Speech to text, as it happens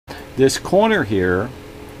this corner here,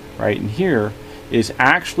 right in here, is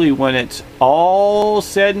actually when it's all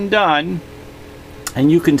said and done,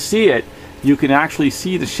 and you can see it, you can actually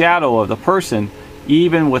see the shadow of the person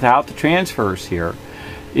even without the transfers here,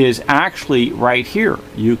 is actually right here.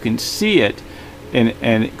 You can see it,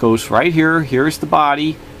 and it goes right here. Here's the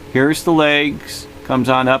body, here's the legs, comes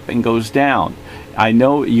on up and goes down. I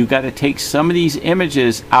know you got to take some of these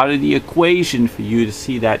images out of the equation for you to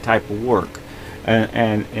see that type of work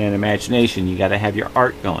and imagination. You got to have your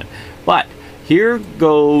art going. But here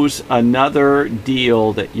goes another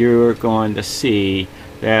deal that you're going to see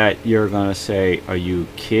that you're going to say, are you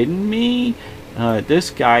kidding me? This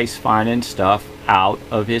guy's finding stuff out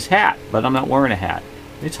of his hat, but I'm not wearing a hat.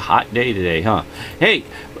 It's a hot day today, huh? Hey,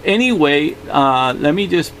 anyway, let me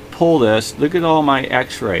just pull this. Look at all my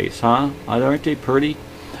x-rays, huh? Aren't they pretty?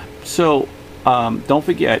 So don't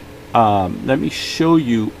forget, let me show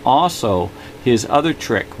you also his other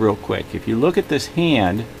trick real quick. If you look at this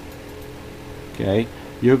hand, okay,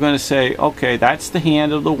 you're going to say, okay, that's the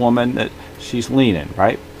hand of the woman that she's leaning,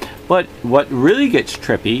 right? But what really gets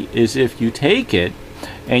trippy is if you take it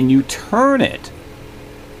and you turn it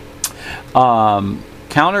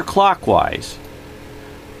counterclockwise,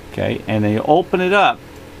 okay, and then you open it up,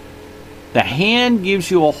 the hand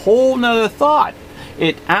gives you a whole nother thought.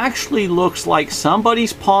 It actually looks like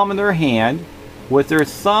somebody's palm in their hand with their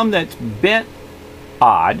thumb that's bent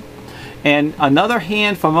odd, and another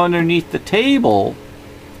hand from underneath the table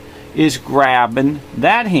is grabbing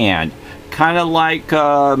that hand, kind of like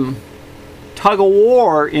tug of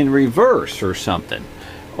war in reverse or something,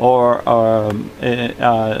 or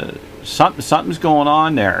something's going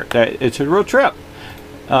on there. It's a real trip.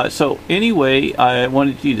 So anyway, I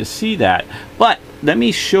wanted you to see that, but let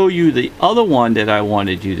me show you the other one that I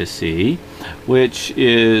wanted you to see, which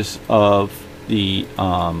is of the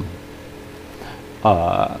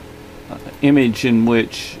image in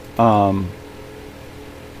which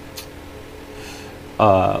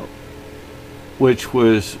which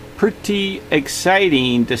was pretty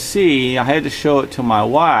exciting to see. I had to show it to my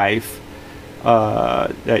wife,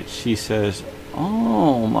 that she says,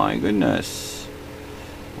 oh my goodness,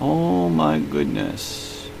 oh my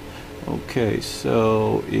goodness. Okay,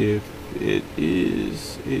 so if it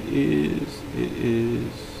is,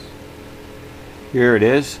 here it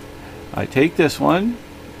is. I take this one,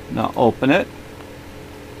 now open it,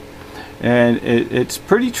 and it's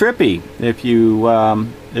pretty trippy if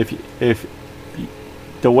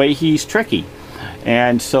the way he's tricky.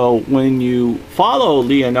 And so when you follow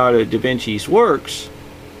Leonardo da Vinci's works,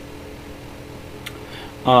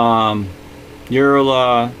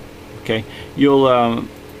 you'll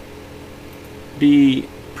be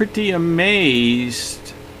pretty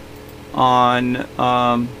amazed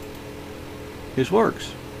on his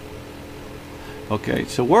works. Okay,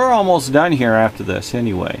 so we're almost done here after this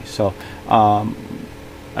anyway. So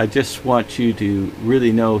I just want you to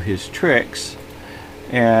really know his tricks,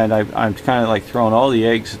 and I'm kind of like throwing all the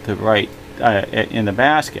eggs at the right in the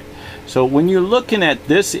basket. So when you're looking at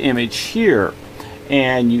this image here,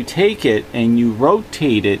 and you take it and you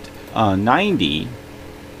rotate it 90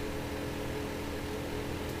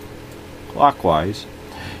 clockwise,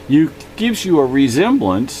 gives you a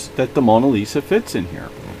resemblance that the Mona Lisa fits in here.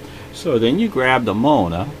 So then you grab the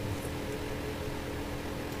Mona,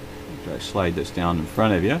 I slide this down in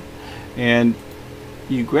front of you, and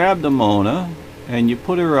you grab the Mona and you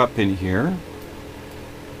put her up in here,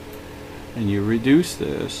 and you reduce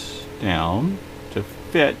this down to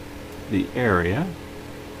fit the area,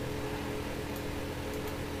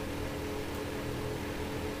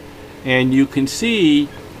 and you can see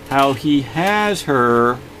how he has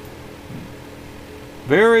her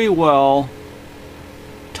very well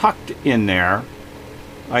tucked in there,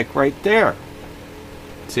 like right there.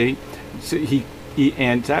 See, so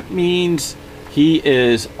and that means he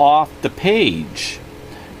is off the page.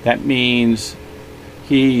 That means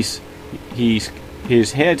his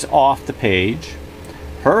head's off the page.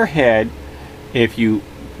 Her head, if you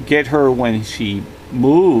get her when she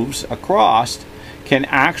moves across, can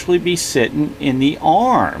actually be sitting in the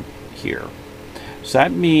arm here. So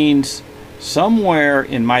that means somewhere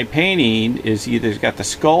in my painting is either got the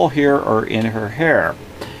skull here or in her hair.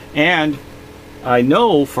 And I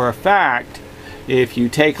know for a fact, if you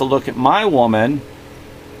take a look at my woman,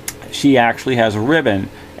 she actually has a ribbon,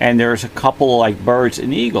 and there's a couple like birds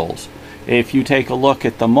and eagles. If you take a look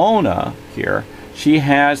at the Mona here, she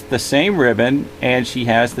has the same ribbon and she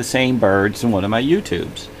has the same birds in one of my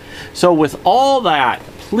YouTubes. So with all that,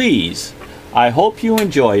 please, I hope you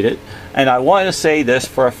enjoyed it, and I want to say this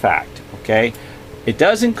for a fact, okay? It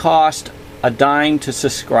doesn't cost a dime to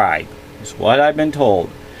subscribe, is what I've been told.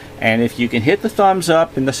 And if you can hit the thumbs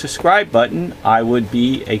up and the subscribe button, I would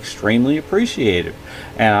be extremely appreciated.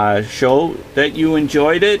 And show that you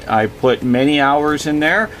enjoyed it. I put many hours in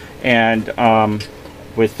there. And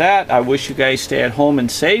with that, I wish you guys stay at home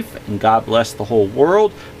and safe. And God bless the whole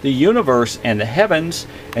world, the universe, and the heavens.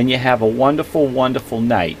 And you have a wonderful, wonderful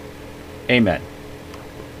night. Amen.